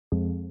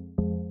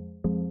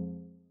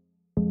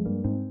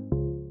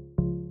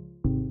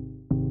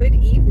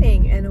Good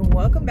evening and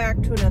welcome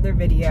back to another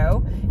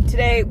video.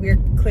 Today we're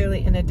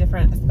clearly in a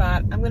different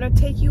spot. I'm going to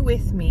take you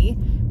with me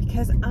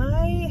because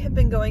I have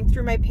been going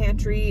through my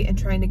pantry and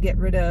trying to get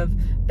rid of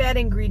bad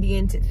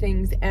ingredient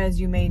things, as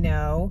you may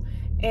know.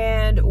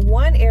 And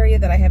one area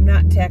that I have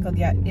not tackled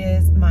yet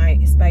is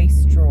my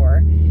spice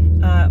drawer.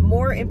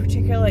 More in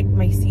particular, like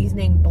my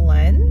seasoning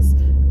blends.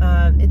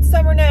 It's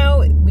summer now,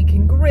 we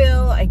can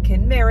grill, I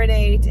can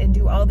marinate and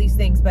do all these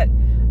things, but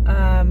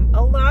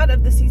a lot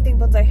of the seasoning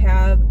blends I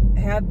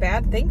have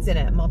bad things in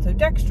it.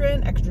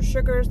 Maltodextrin, extra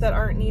sugars that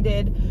aren't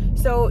needed.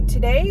 So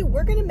today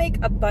we're gonna make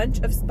a bunch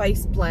of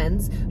spice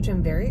blends, which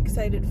I'm very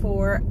excited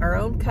for. Our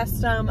own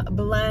custom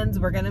blends.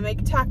 We're gonna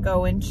make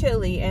taco and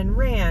chili and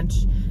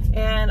ranch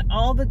and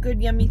all the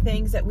good yummy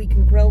things that we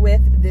can grill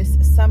with this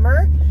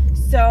summer.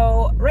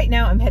 So right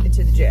now I'm headed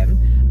to the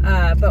gym.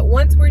 But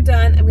once we're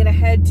done, I'm gonna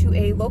head to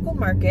a local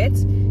market,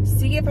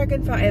 see if I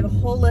can find, I have a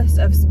whole list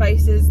of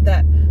spices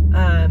that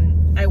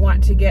I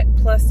want to get,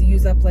 plus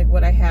use up like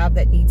what I have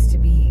that needs to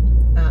be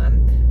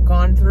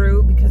gone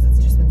through because it's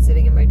just been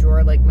sitting in my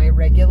drawer. Like my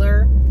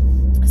regular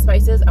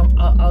spices,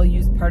 I'll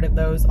use part of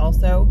those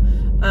also.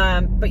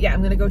 But yeah,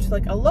 I'm gonna go to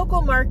like a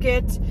local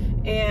market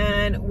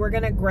and we're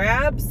gonna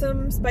grab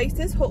some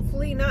spices,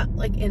 hopefully not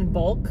like in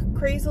bulk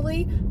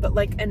crazily, but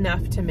like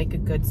enough to make a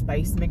good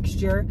spice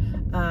mixture.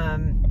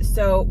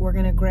 So we're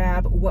gonna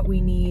grab what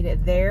we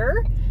need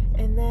there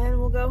and then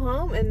we'll go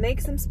home and make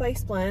some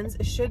spice blends.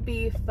 It should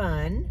be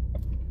fun.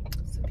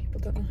 Some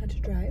people don't know how to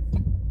drive,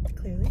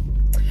 clearly.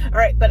 All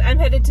right, but I'm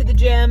headed to the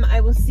gym.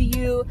 I will see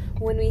you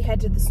when we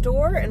head to the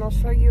store and I'll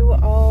show you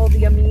all the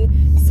yummy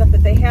stuff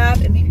that they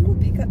have, and maybe we'll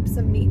pick up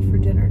some meat for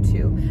dinner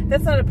too.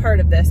 That's not a part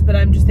of this, but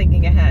I'm just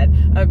thinking ahead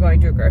of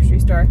going to a grocery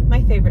store.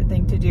 My favorite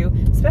thing to do,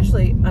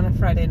 especially on a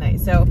Friday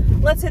night. So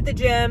let's hit the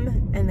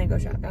gym and then go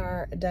shop. We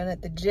are done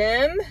at the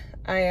gym.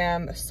 I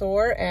am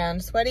sore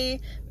and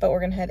sweaty, but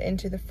we're gonna head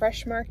into the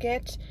fresh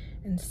market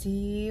and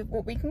see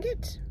what we can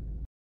get.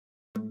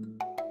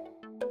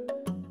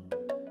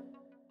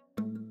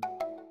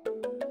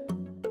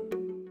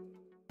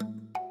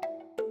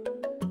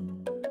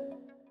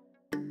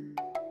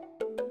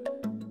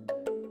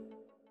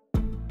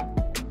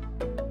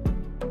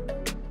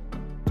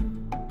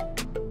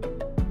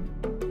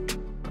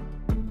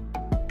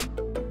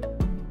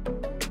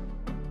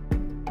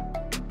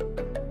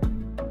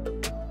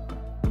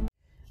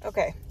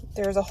 Okay,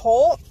 there's a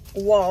whole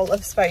wall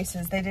of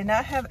spices. They did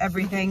not have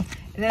everything.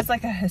 It is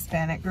like a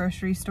Hispanic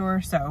grocery store,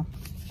 so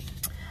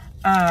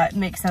it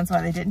makes sense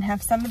why they didn't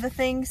have some of the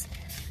things.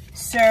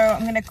 So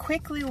I'm gonna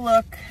quickly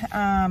look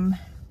on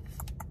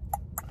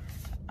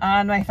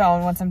my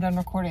phone once I'm done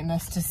recording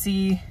this to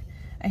see.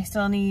 I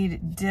still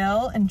need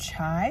dill and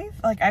chive.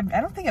 Like I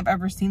don't think I've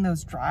ever seen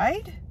those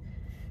dried,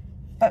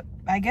 but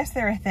I guess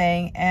they're a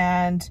thing.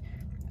 And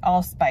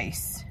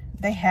allspice.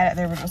 They had it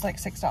there, but it was like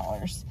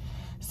 $6.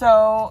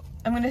 So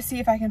I'm gonna see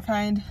if I can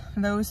find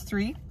those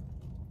three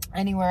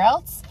anywhere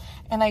else.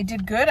 And I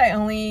did good. The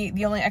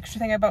only extra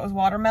thing I bought was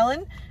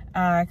watermelon,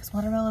 because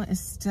watermelon is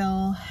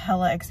still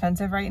hella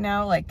expensive right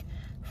now. Like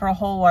for a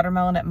whole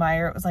watermelon at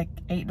Meijer, it was like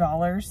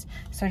 $8.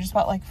 So I just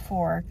bought like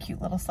 4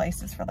 cute little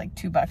slices for like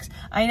 $2.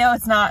 I know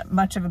it's not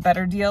much of a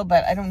better deal,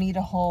 but I don't need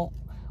a whole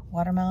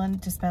watermelon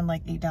to spend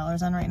like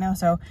 $8 on right now.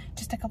 So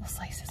just a couple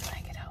slices when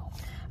I get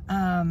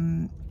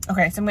home.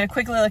 Okay, so I'm gonna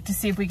quickly look to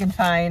see if we can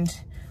find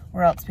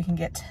where else we can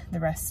get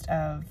the rest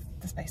of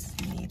the spices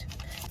we need.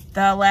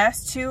 The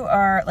last two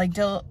are like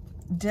dill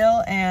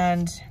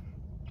and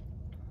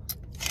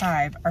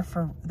chive are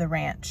for the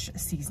ranch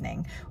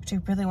seasoning, which I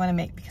really want to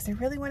make because I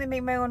really want to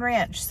make my own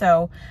ranch.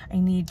 So I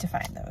need to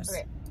find those.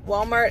 Okay.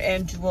 Walmart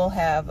and Jewel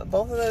have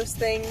both of those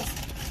things,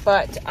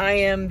 but I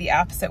am the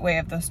opposite way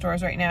of those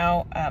stores right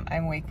now.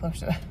 I'm way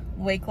closer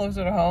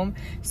to home.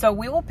 So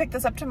we will pick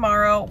this up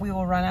tomorrow. We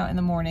will run out in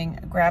the morning,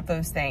 grab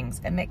those things,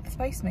 and make the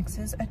spice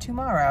mixes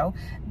tomorrow.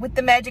 With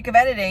the magic of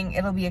editing,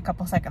 it'll be a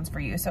couple seconds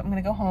for you. So I'm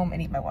gonna go home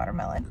and eat my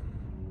watermelon.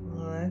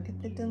 Look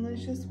at the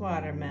delicious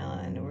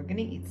watermelon. We're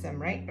gonna eat some,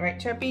 right? Right,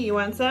 Chirpy, you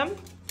want some?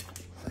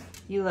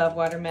 You love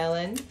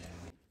watermelon.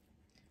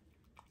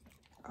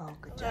 Oh,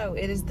 good job. So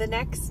it is the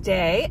next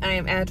day. I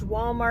am at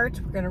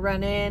Walmart. We're gonna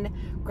run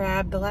in,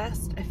 grab the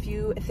last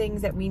few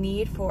things that we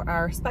need for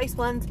our spice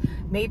blends,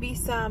 maybe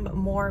some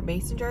more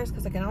mason jars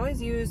because I can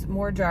always use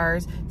more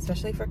jars,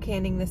 especially for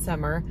canning this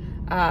summer.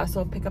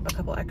 So I'll pick up a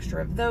couple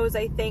extra of those,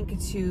 I think,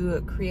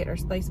 to create our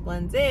spice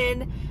blends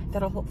in.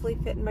 That'll hopefully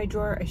fit in my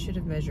drawer. I should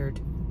have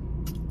measured.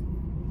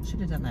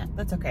 Should have done that.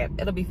 That's okay.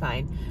 It'll be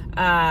fine.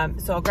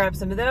 So I'll grab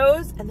some of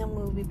those and then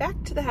we'll be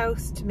back to the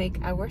house to make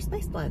our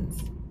spice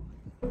blends.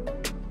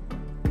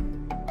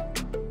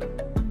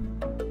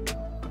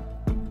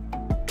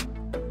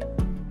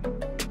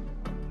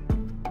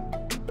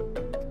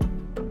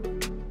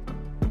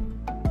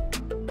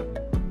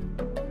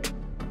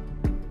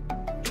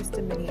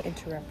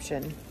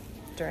 Interruption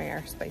during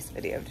our spice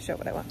video to show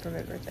what I want for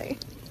my birthday.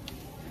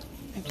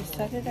 I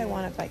decided I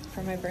want a bike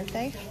for my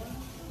birthday.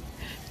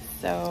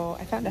 So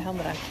I found a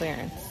helmet on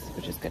clearance,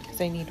 which is good because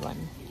I need one.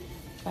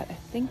 But I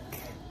think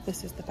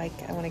This is the bike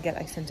I want to get.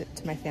 I sent it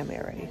to my family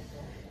already.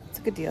 It's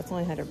a good deal. It's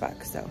only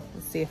 $100, so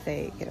let's see if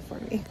they get it for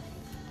me.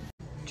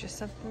 Just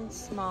something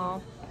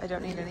small. I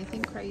don't need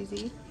anything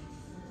crazy.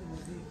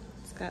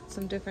 It's got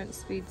some different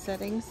speed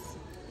settings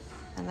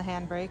and the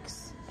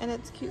handbrakes, and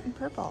it's cute and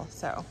purple,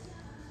 so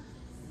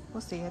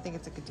we'll see. I think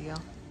it's a good deal.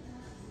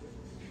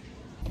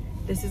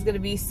 This is gonna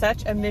be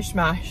such a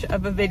mishmash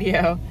of a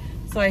video.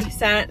 So I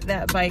sent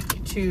that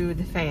bike to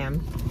the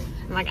fam.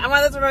 I'm like, I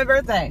want this for my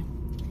birthday.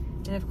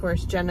 And of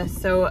course, Jenna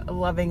so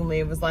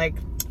lovingly was like,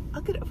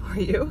 I'll get it for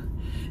you.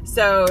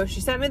 So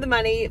she sent me the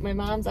money. My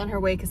mom's on her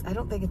way because I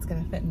don't think it's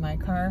gonna fit in my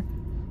car.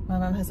 My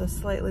mom has a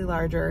slightly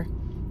larger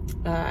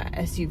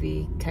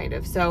SUV kind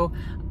of. So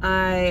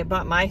I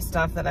bought my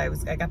stuff that I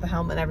got the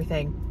helmet and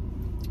everything.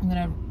 I'm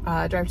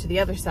gonna drive to the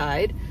other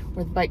side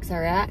where the bikes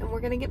are at, and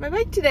we're gonna get my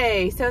bike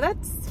today. So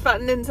that's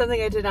fun and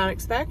something I did not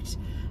expect.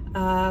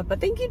 But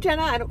thank you,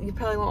 Jenna. You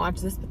probably won't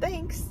watch this, but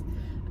thanks.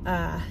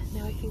 Now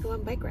I can go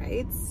on bike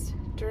rides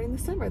during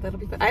the summer. That'll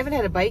be fun. I haven't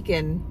had a bike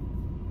in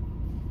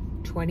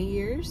 20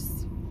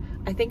 years.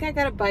 I think I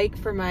got a bike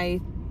for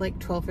my like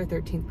 12th or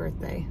 13th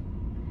birthday.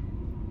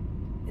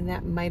 And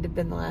that might have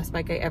been the last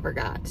bike I ever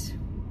got.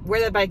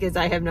 Where that bike is,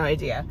 I have no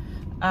idea.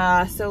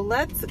 So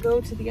let's go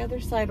to the other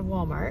side of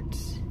Walmart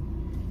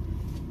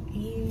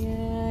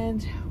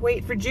and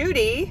wait for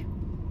Judy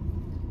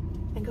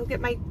and go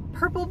get my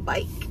purple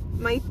bike.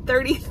 My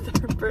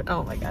 33rd,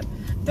 oh my God,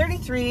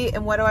 33,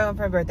 and what do I want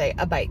for my birthday?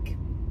 A bike.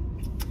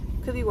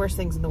 Could be worse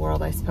things in the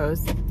world, I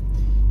suppose.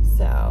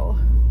 So, all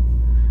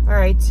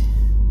right.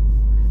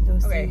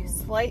 Okay,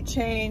 slight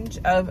change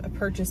of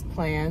purchase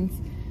plans.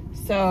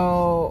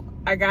 So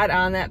I got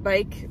on that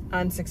bike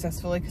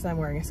unsuccessfully because I'm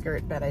wearing a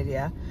skirt, bad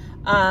idea.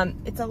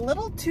 It's a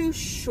little too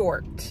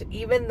short,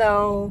 even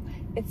though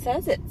it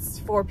says it's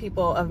for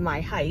people of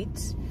my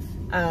height,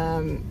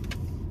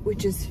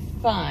 which is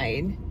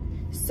fine.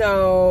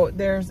 So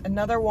there's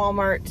another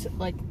Walmart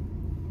like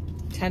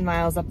 10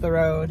 miles up the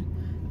road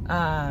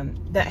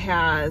that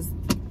has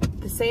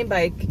the same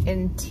bike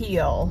in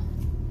teal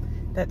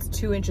that's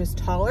 2 inches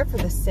taller for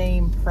the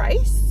same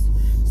price.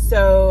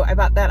 So I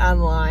bought that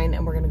online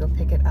and we're gonna go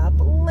pick it up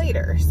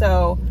later.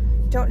 So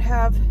don't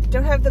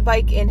have the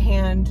bike in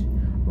hand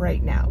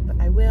right now, but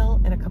I will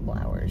in a couple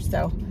hours.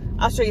 So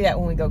I'll show you that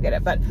when we go get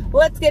it. But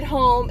let's get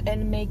home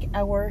and make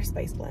our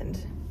spice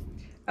blend.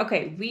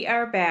 Okay, we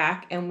are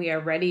back and we are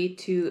ready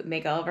to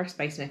make all of our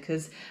spice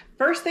mixes.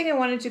 First thing I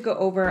wanted to go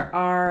over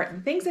are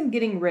the things I'm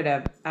getting rid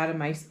of out of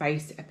my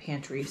spice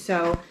pantry.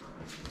 So,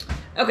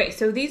 okay,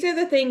 so these are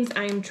the things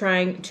I'm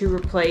trying to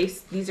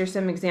replace. These are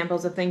some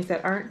examples of things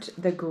that aren't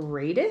the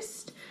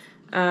greatest.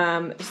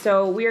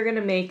 So we are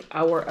gonna make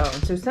our own.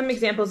 So some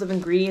examples of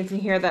ingredients in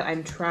here that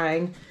I'm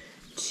trying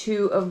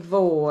to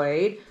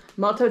avoid.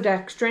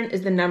 Maltodextrin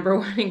is the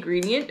 #1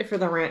 ingredient for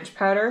the ranch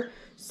powder.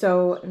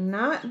 So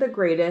not the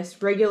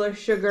greatest. Regular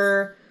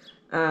sugar,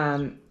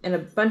 and a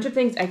bunch of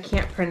things I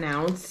can't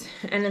pronounce.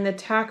 And in the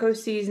taco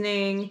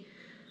seasoning,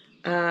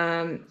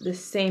 the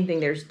same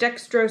thing. There's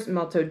dextrose,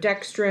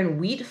 maltodextrin,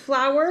 wheat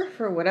flour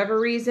for whatever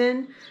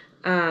reason.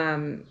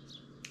 And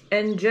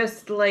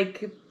just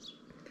like,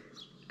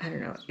 I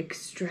don't know,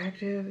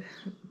 extractive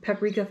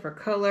paprika for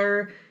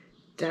color,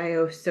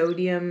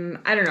 diosodium,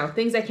 I don't know,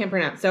 things I can't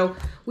pronounce. So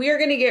we are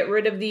gonna get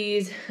rid of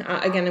these.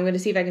 Again, I'm gonna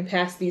see if I can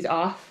pass these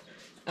off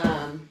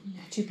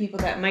to people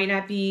that might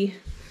not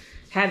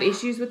have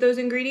issues with those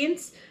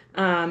ingredients.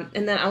 And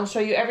then I'll show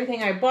you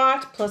everything I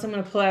bought, plus I'm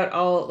gonna pull out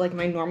all like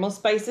my normal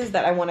spices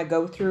that I wanna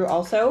go through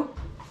also.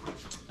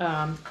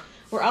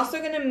 We're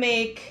also gonna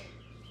make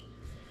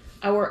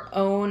our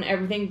own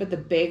everything but the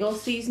bagel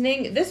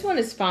seasoning. This one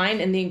is fine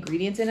and the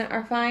ingredients in it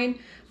are fine,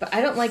 but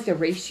I don't like the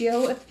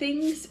ratio of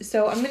things.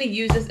 So I'm gonna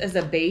use this as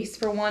a base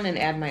for one and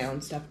add my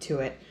own stuff to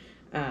it.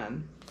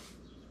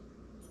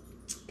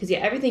 Cause yeah,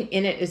 everything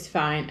in it is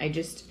fine. I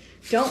just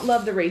don't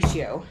love the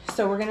ratio.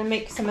 So we're gonna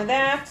make some of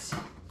that.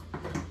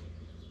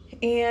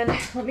 And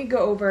let me go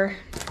over,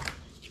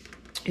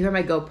 here are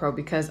my GoPro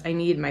because I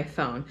need my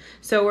phone.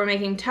 So we're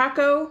making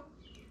taco,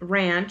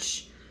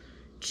 ranch,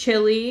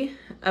 chili,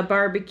 a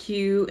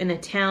barbecue, an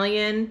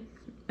Italian.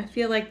 I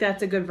feel like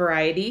that's a good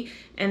variety.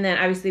 And then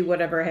obviously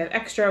whatever I have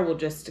extra will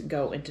just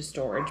go into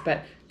storage.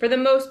 But for the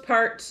most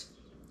part,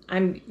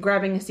 I'm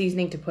grabbing a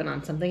seasoning to put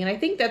on something. And I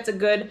think that's a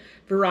good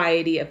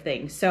variety of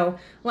things. So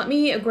let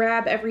me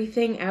grab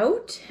everything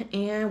out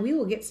and we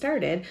will get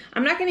started.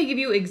 I'm not gonna give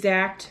you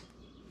exact,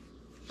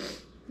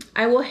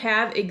 I will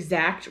have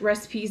exact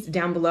recipes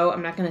down below.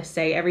 I'm not gonna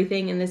say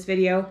everything in this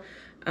video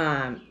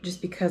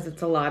just because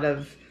it's a lot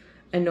of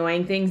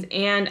annoying things,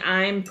 and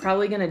I'm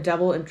probably gonna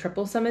double and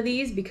triple some of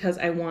these because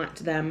I want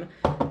them,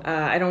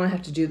 I don't wanna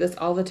have to do this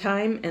all the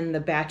time, and the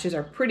batches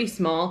are pretty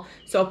small,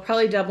 so I'll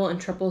probably double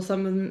and triple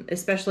some of them,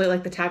 especially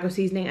like the taco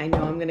seasoning I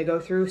know I'm gonna go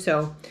through.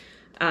 So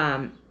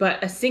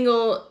but a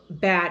single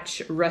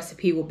batch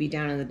recipe will be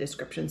down in the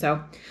description.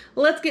 So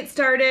let's get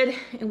started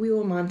and we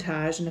will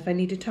montage, and if I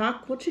need to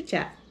talk, we'll chit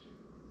chat.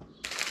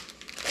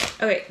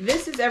 Okay,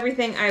 this is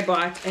everything I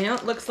bought. I know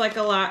it looks like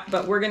a lot,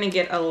 but we're gonna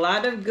get a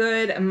lot of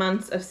good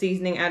months of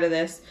seasoning out of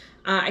this.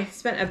 I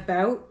spent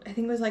about, I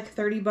think it was like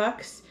 30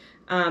 bucks,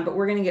 but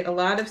we're gonna get a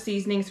lot of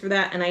seasonings for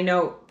that, and I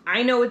know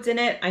what's in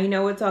it. I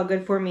know it's all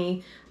good for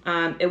me.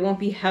 It won't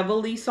be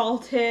heavily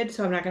salted,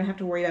 so I'm not gonna have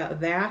to worry about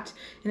that,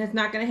 and it's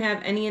not gonna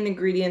have any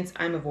ingredients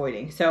I'm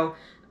avoiding. So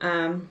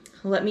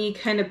let me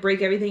kind of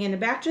break everything into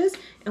batches,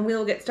 and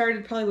we'll get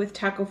started probably with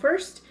taco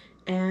first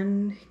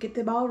and get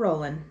the ball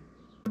rolling.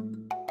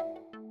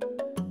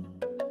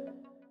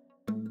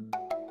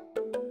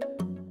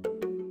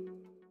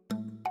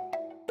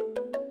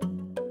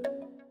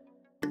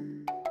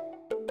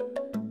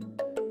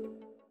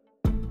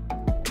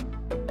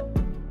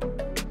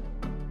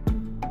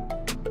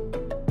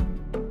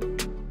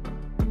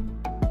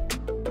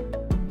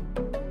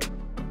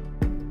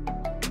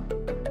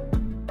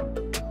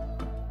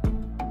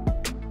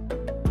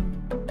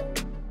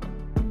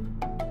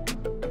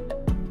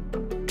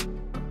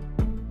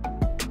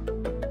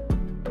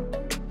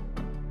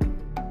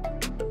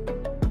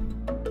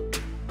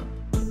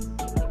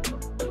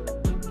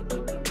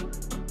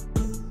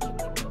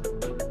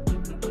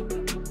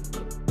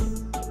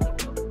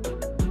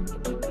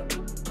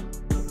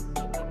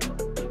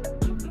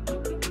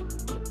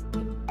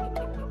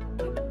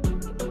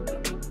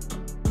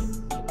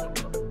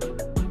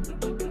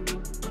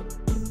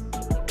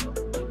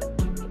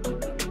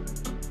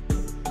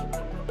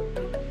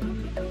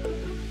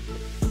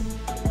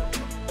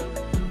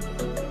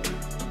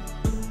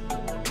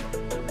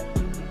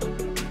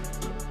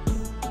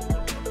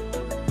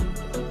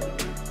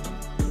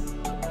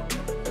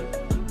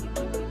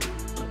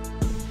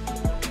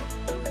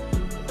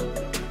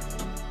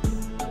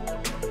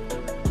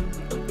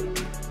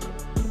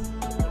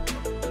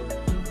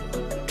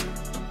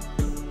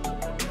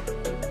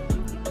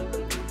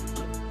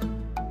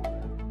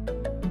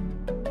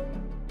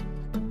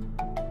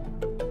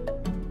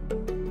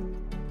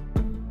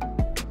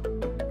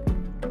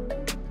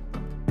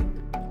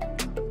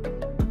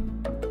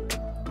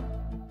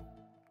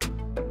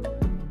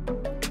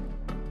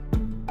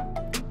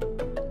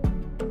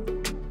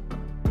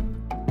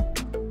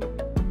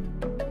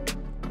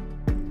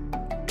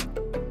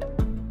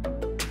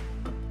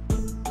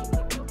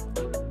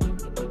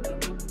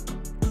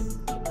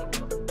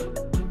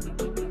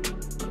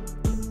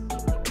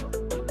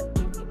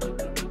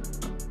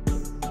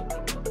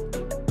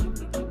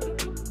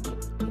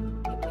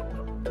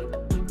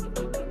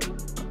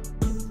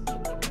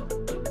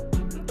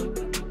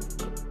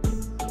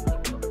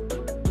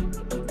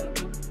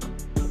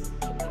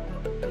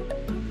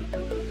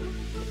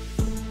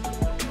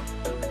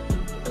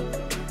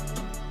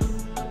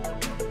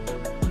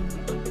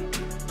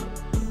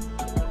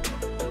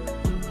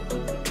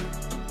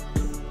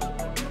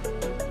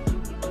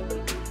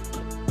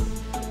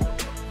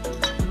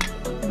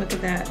 Look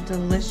at that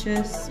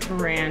delicious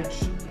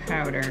ranch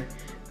powder.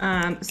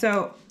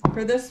 So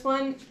for this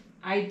one,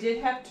 I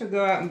did have to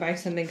go out and buy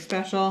something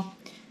special.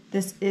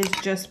 This is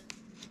just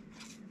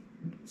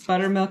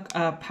buttermilk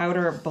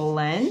powder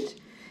blend.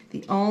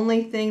 The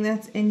only thing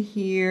that's in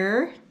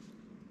here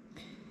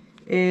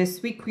is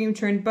sweet cream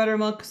churned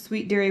buttermilk,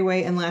 sweet dairy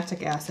whey, and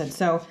lactic acid.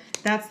 So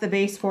that's the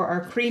base for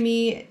our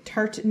creamy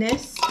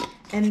tartness.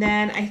 And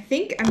then I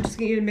think I'm just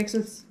going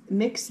to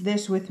mix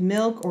this with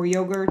milk or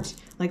yogurt,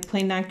 like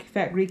plain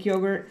non-fat Greek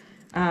yogurt,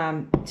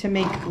 to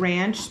make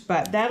ranch.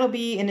 But that'll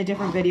be in a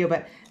different video.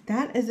 But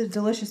that is a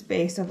delicious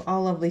base of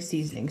all lovely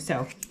seasoning.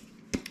 So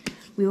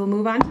we will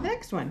move on to the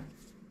next one.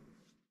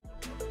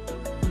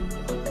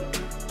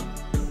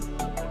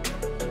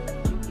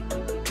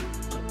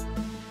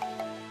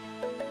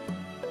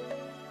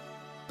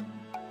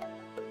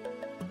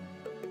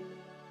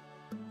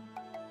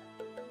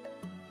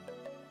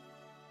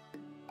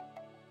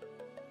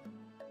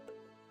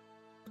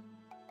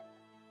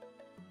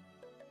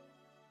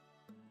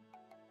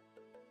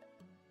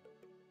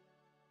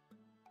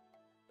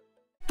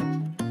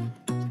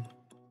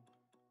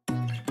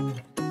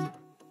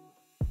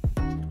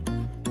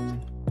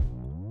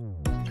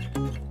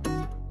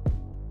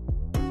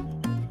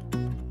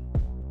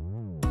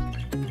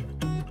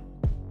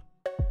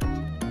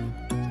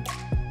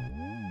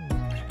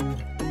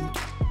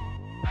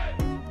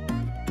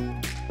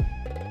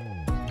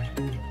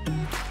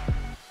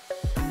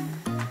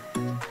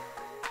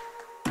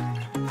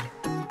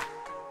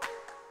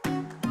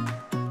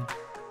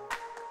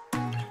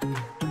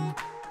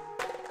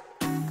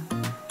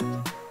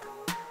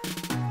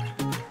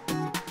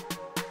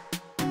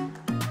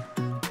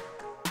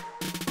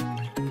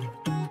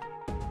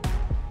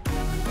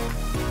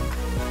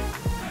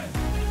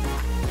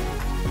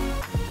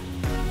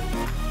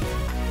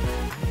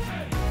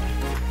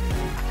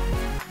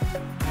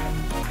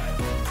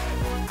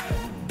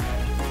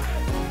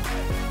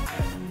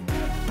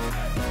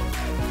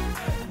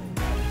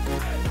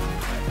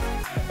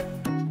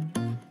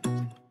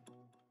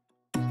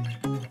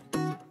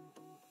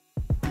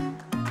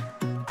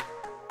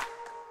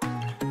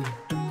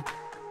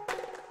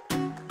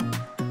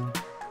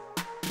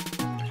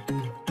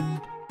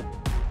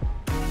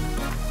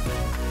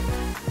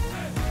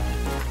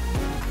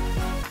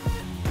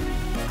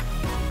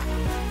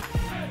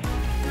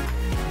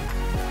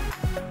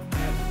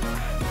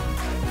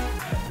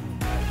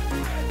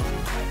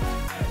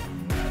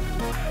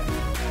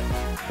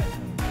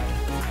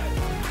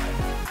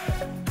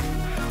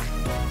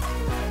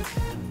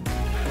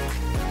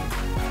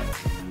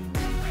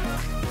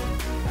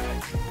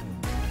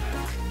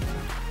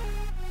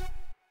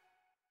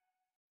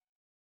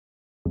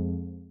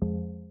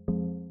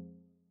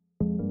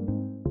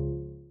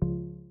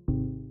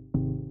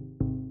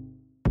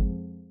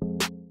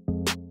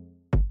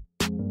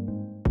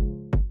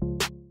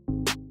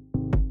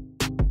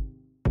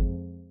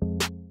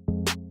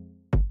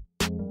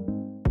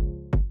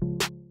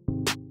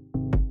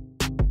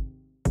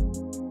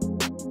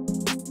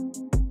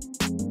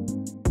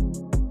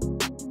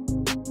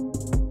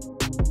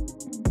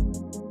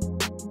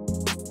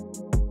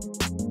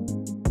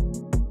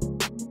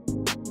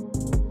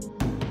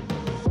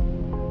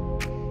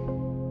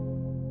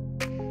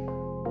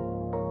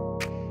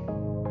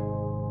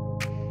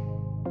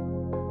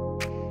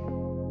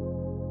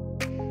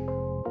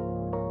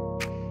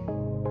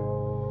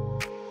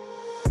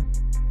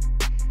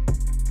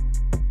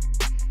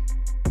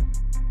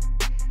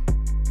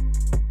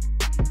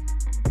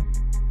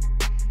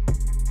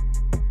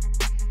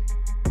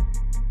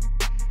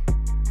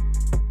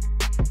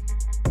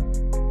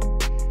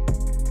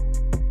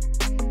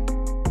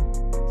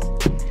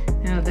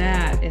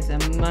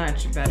 a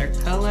much better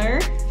color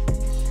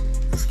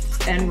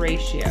and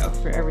ratio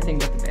for everything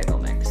but the bagel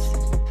mix.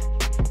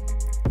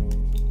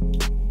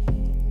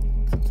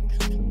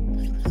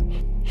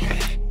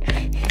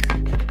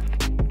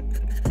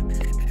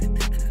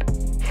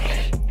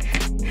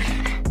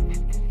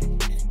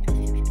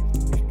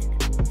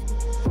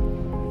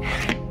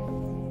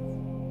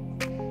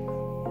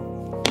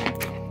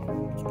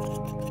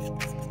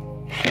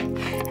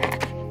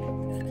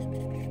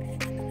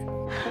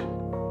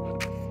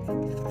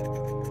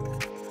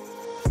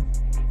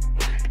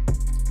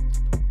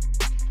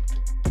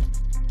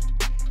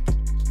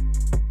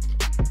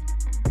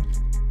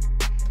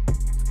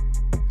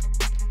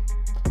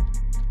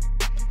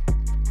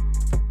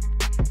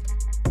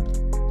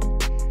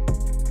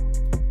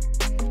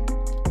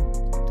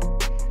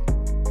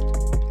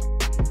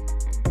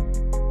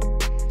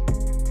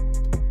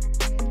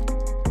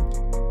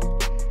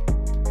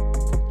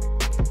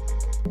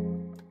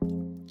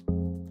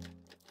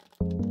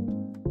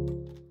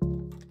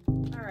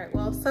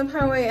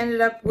 Somehow I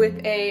ended up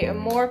with a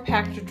more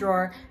packed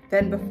drawer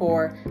than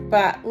before,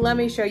 but let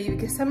me show you,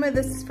 because some of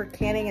this is for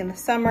canning in the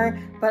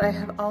summer, but I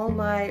have all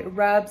my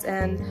rubs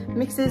and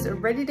mixes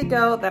ready to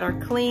go that are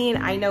clean.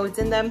 I know it's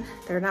in them.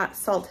 They're not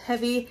salt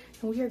heavy,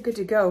 and we are good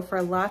to go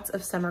for lots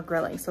of summer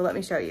grilling. So let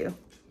me show you.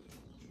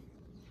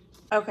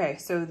 Okay,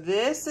 so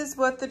this is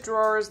what the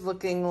drawer is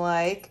looking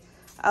like.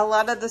 A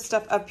lot of the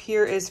stuff up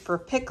here is for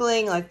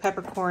pickling, like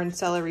peppercorn,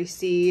 celery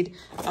seed,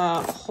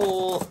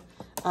 whole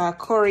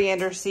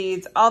coriander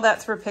seeds, all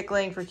that's for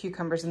pickling for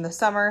cucumbers in the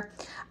summer.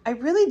 I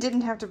really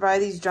didn't have to buy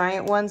these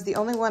giant ones. The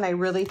only one I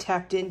really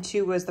tapped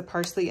into was the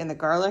parsley and the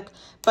garlic,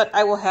 but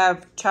I will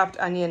have chopped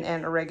onion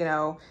and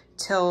oregano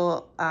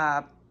till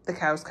the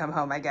cows come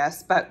home, I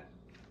guess, but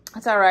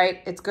that's all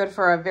right. It's good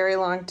for a very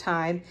long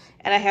time.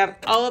 And I have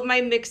all of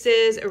my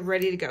mixes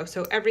ready to go.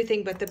 So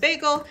everything but the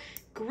bagel,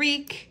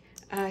 Greek,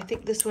 I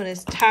think this one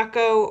is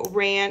taco,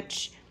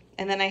 ranch,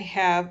 and then I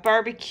have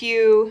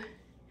barbecue,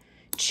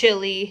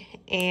 chili,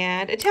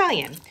 and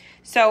Italian.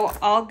 So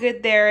all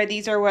good there.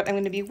 These are what I'm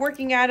going to be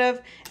working out of.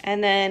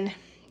 And then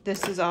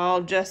this is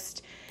all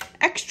just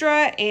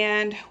extra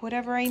and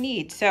whatever I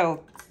need.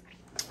 So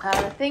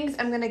things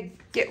I'm going to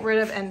get rid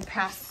of and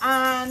pass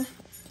on.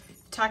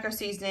 Taco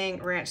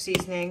seasoning, ranch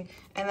seasoning,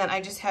 and then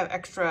I just have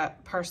extra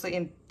parsley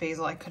and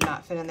basil I could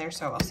not fit in there,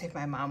 so I'll see if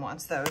my mom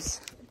wants those.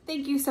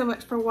 Thank you so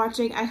much for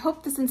watching. I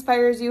hope this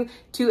inspires you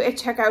to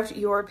check out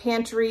your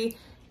pantry.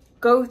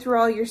 Go through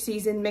all your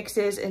seasoned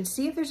mixes and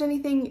see if there's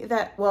anything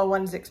that, well,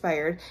 one's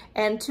expired,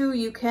 and two,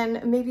 you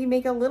can maybe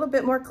make a little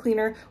bit more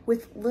cleaner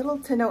with little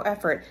to no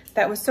effort.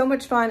 That was so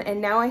much fun,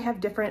 and now I have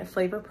different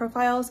flavor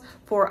profiles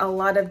for a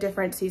lot of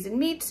different seasoned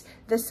meats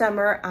this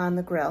summer on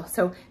the grill.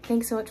 So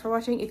thanks so much for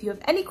watching. If you have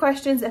any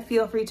questions,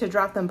 feel free to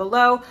drop them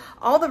below.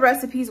 All the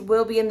recipes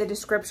will be in the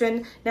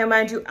description. Now,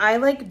 mind you, I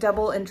like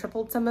double and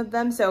tripled some of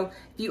them, so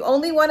if you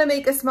only want to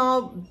make a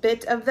small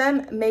bit of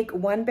them, make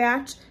one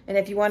batch, and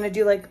if you want to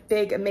do like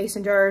big mason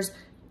jars,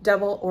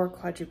 double or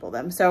quadruple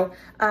them. So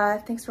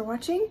thanks for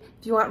watching.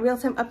 If you want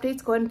real-time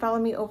updates, go ahead and follow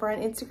me over on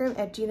Instagram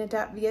at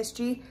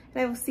gina.vsg,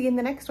 and I will see you in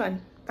the next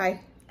one.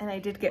 Bye. And I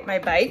did get my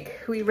bike.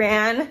 We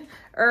ran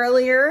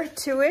earlier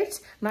to it.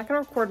 I'm not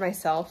gonna record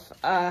myself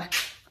on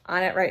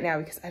it right now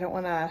because I don't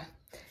wanna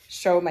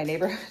show my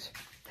neighborhood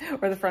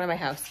or the front of my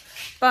house.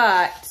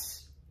 But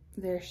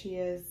there she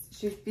is.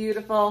 She's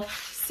beautiful.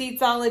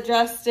 Seats all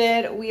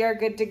adjusted. We are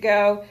good to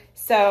go.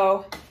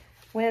 So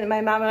when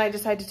my mom and I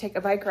decide to take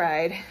a bike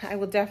ride, I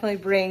will definitely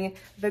bring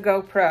the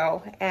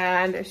GoPro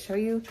and show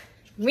you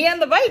me on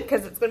the bike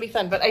because it's gonna be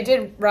fun. But I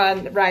did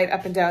ride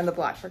up and down the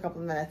block for a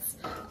couple of minutes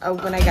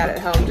when I got it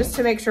home, just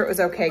to make sure it was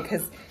okay,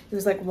 because it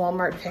was like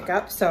Walmart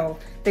pickup, so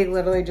they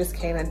literally just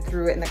came and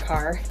threw it in the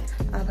car.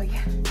 But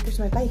yeah, there's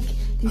my bike.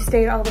 If you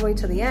stayed all the way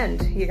to the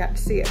end, you got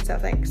to see it, so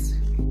thanks.